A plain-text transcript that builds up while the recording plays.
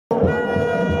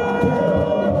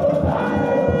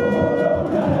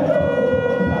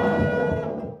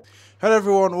Hello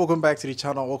everyone, welcome back to the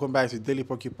channel. Welcome back to Daily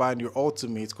Porcupine, your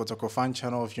ultimate Kotoko fan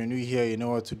channel. If you're new here, you know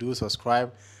what to do.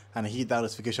 Subscribe and hit that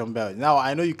notification bell. Now,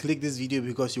 I know you clicked this video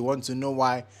because you want to know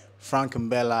why Franck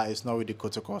Mbella is not with the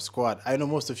Kotoko squad. I know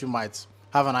most of you might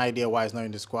have an idea why he's not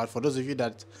in the squad. For those of you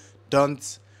that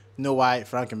don't know why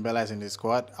Franck Mbella is in the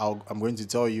squad, I'm going to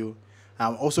tell you.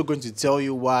 I'm also going to tell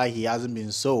you why he hasn't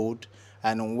been sold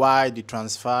and why the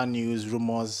transfer news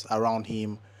rumors around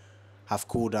him have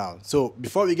cooled down. So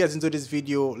before we get into this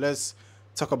video, let's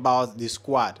talk about the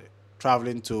squad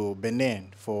traveling to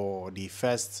Benin for the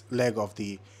first leg of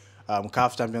the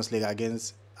CAF Champions League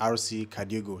against RC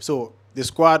Kadiogo. So the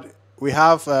squad, we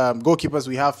have goalkeepers,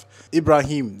 we have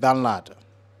Ibrahim Danlad,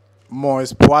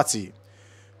 Moise Poati,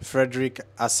 Frederick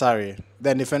Asare.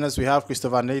 Then defenders, we have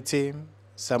Christopher Nate,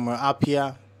 Samuel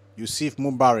Apia, Yusuf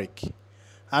Mubarak,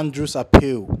 Andrews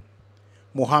Apeu,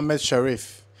 Mohammed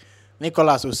Sharif,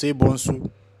 Nicholas Osei-Bonsu,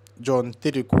 John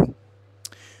Tedeku.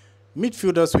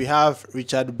 Midfielders, we have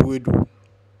Richard Buedu,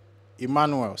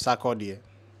 Emmanuel Sarkodie,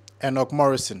 Enoch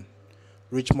Morrison,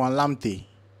 Richmond Lamte,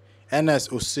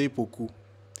 Ernest Osei-Poku.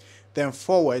 Then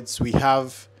forwards, we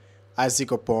have Isaac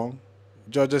Opong,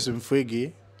 Georges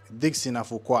Mfwege, Dixon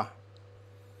Afukwa,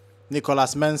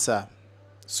 Nicholas Mensah,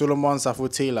 Solomon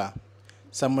Safo-Taylor,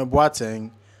 Samuel Boateng,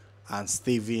 and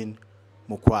Stephen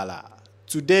Mukwala.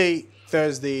 Today,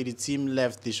 Thursday, the team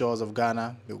left the shores of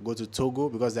Ghana. They'll go to Togo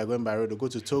because they're going by road. They'll go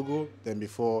to Togo, then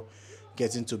before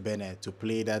getting to Benin to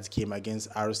play that game against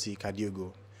RC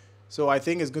Kadiogo. So I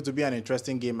think it's going to be an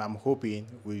interesting game. I'm hoping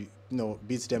we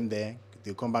beat them there.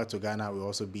 They'll come back to Ghana. We'll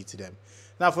also beat them.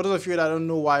 Now, for those of you that don't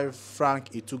know why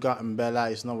Franck Etouga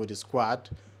Mbella is not with the squad,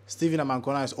 Stephen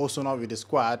Amankona is also not with the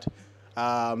squad.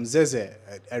 Eric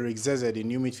Zeze, the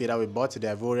new midfielder we bought, the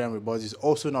Ivorian we bought, is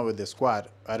also not with the squad.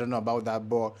 I don't know about that,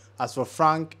 but as for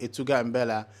Franck Etouga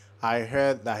Mbella, I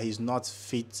heard that he's not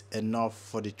fit enough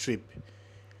for the trip.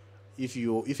 If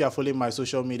you are following my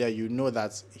social media, you know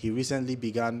that he recently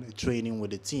began training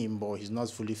with the team, but he's not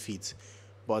fully fit.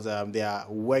 But they are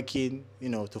working,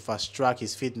 to fast track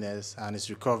his fitness and his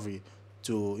recovery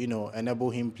to, enable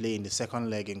him play in the second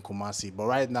leg in Kumasi. But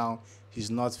right now, he's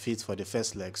not fit for the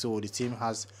first leg. So the team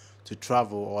has to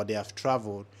travel, or they have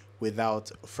traveled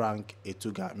without Franck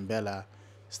Etouga Mbella,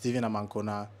 Stephen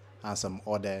Amankona, and some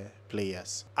other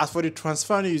players. As for the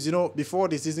transfer news, before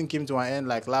the season came to an end,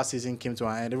 like last season came to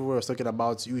an end, everyone was talking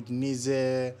about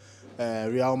Udinese,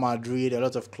 Real Madrid, a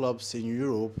lot of clubs in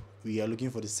Europe. We are looking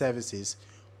for the services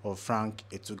of Franck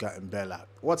Etouga Mbella.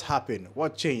 What happened?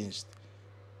 What changed?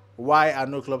 Why are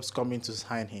no clubs coming to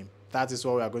sign him? That is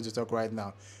what we are going to talk right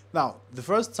now. Now, the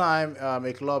first time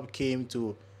a club came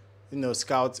to,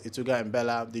 scout Etouga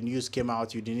Mbella, the news came out.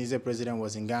 Udinese president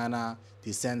was in Ghana.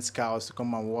 They sent scouts to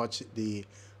come and watch the,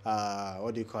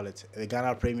 the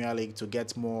Ghana Premier League to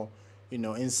get more,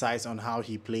 insights on how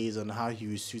he plays, on how he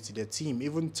will suit the team.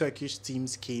 Even Turkish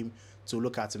teams came to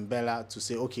look at Mbella to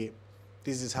say, okay,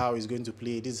 this is how he's going to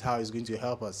play. This is how he's going to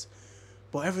help us.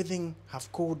 But everything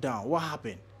have cooled down. What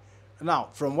happened? Now,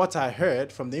 from what I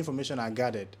heard, from the information I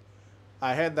gathered,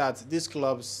 I heard that these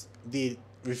clubs, they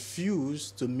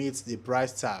refuse to meet the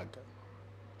price tag.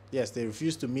 Yes, they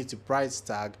refuse to meet the price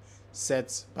tag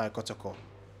set by Kotoko.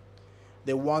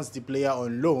 They want the player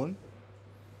on loan.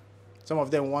 Some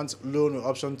of them want loan with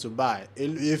option to buy.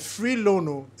 A free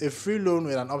loan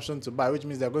with an option to buy, which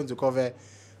means they're going to cover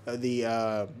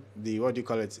the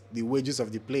wages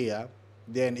of the player.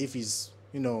 Then if it's,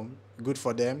 good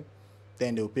for them,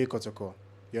 then they'll pay Kotoko.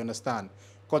 You understand?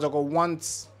 Kotoko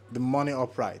wants the money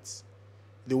upright.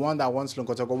 The one that wants loan,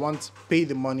 Kotoko wants pay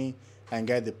the money and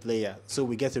get the player. So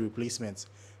we get a replacement.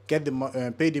 Pay the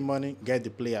money, get the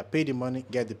player. Pay the money,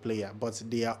 get the player. But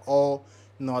they are all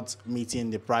not meeting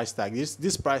the price tag.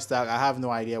 This price tag, I have no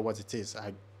idea what it is.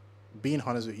 Being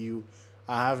honest with you,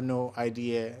 I have no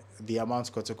idea the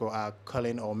amounts Kotoko are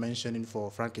calling or mentioning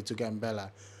for Franck Etouga Mbella.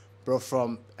 But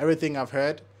from everything I've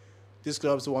heard, these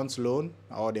clubs want loan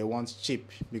or they want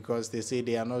cheap because they say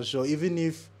they are not sure. Even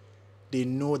if they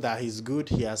know that he's good,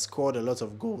 he has scored a lot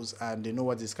of goals and they know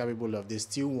what he's capable of, they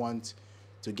still want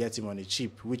to get him on a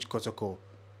cheap, which Kotoko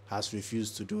has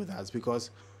refused to do that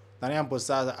because Nigerian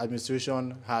Postal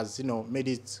administration has, made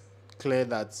it clear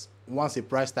that once a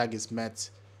price tag is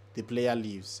met, the player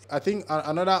leaves. I think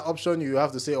another option you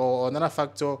have to say, or another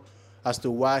factor as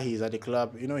to why he's at the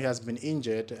club, he has been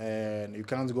injured and you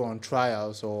can't go on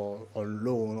trials or on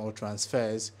loan or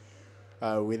transfers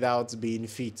without being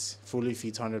fit, fully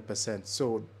fit 100%.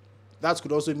 So that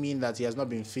could also mean that he has not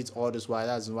been fit all this while.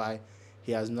 That's why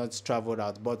he has not traveled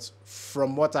out. But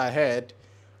from what I heard,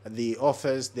 the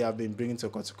offers they have been bringing to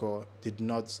Kotoko did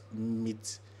not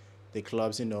meet the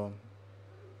club's,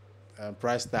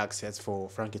 price tag set for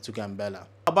Franck, Etouga and Bella.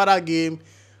 About that game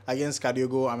against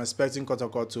Kadiogo, I'm expecting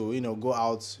Kotoko to, go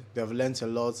out. They've learned a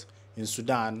lot in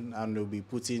Sudan and will be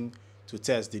putting to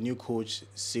test. The new coach,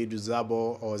 Seydou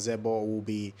Zebo, will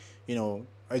be,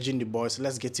 urging the boys,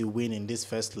 let's get a win in this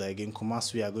first leg. In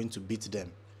Kumasi, we are going to beat them.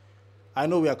 I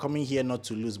know we are coming here not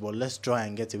to lose, but let's try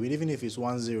and get a win. Even if it's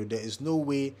 1-0, there is no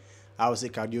way I would say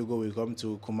Kadiogo will come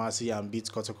to Kumasi and beat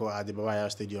Kotoko at the Baba Yara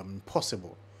Stadium.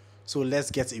 Impossible. So let's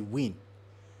get a win.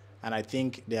 And I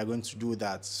think they are going to do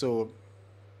that. So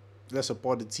let's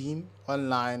support the team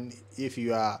online. If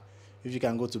you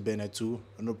can go to Benin too,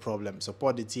 no problem.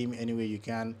 Support the team any way you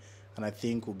can. And I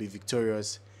think we'll be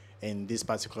victorious in this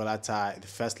particular tie, the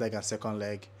first leg and second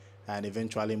leg, and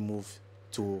eventually move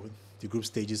to the group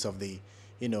stages of the,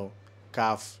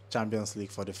 CAF Champions League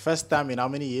for the first time in how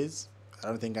many years? I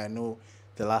don't think I know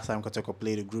the last time Kotoko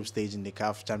played a group stage in the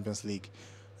CAF Champions League.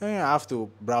 I have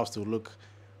to browse to look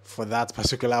for that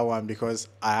particular one because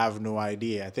I have no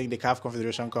idea. I think the CAF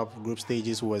Confederation Cup group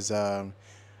stages was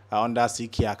under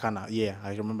CK Akana. Yeah,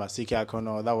 I remember CK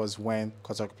Akana. That was when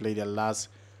Kotoko played the last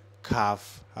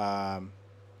CAF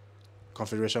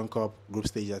Confederation Cup group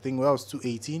stage. I think that was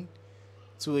 2018,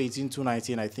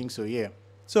 2019, I think so, yeah.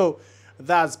 So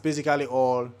that's basically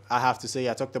all I have to say.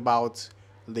 I talked about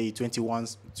the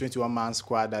 21-man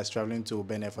squad that's traveling to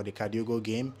Benin for the Kadiogo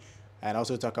game, and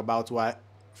also talk about why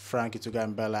Franck, Etouga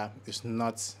and Bella is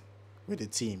not with the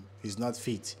team. He's not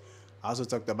fit. I also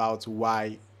talked about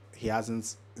why he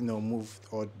hasn't moved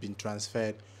or been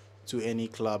transferred to any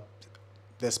club,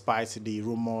 despite the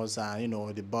rumors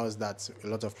and the buzz that a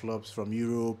lot of clubs from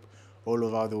Europe, all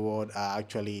over the world, are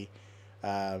actually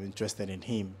interested in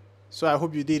him. So I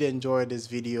hope you did enjoy this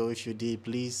video. If you did,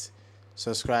 please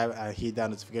subscribe and hit that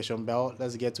notification bell.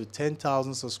 Let's get to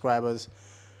 10,000 subscribers.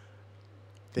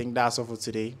 I think that's all for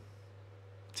today.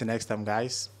 Till next time,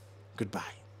 guys.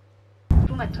 Goodbye.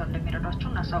 መጥተው እንደሚረዷቸው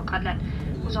እናሳውቃለን።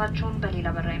 ጉዟቸውን በሌላ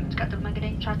በራ የምትቀጥል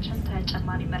መንገደኞቻችን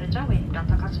ተጨማሪ መረጃ ወይም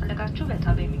ዳታ ካስፈለጋችሁ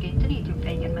በታብ የሚገኙትን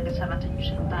የኢትዮጵያ አየር መንገድ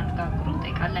ሰራተኞችን እንዳነጋግሩ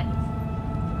እንጠይቃለን።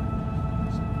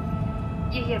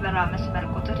 ይህ የበራ መስመር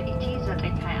ቁጥር ኢቲ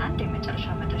 921 የመጨረሻ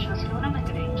መድረሻ ስለሆነ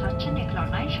መንገደኞቻችን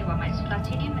የክላውና የሸባ ማይስ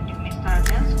ፕላቲኒየም እንዲሁም የስታር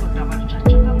አሊያንስ ጎልድ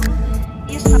አባሎቻችን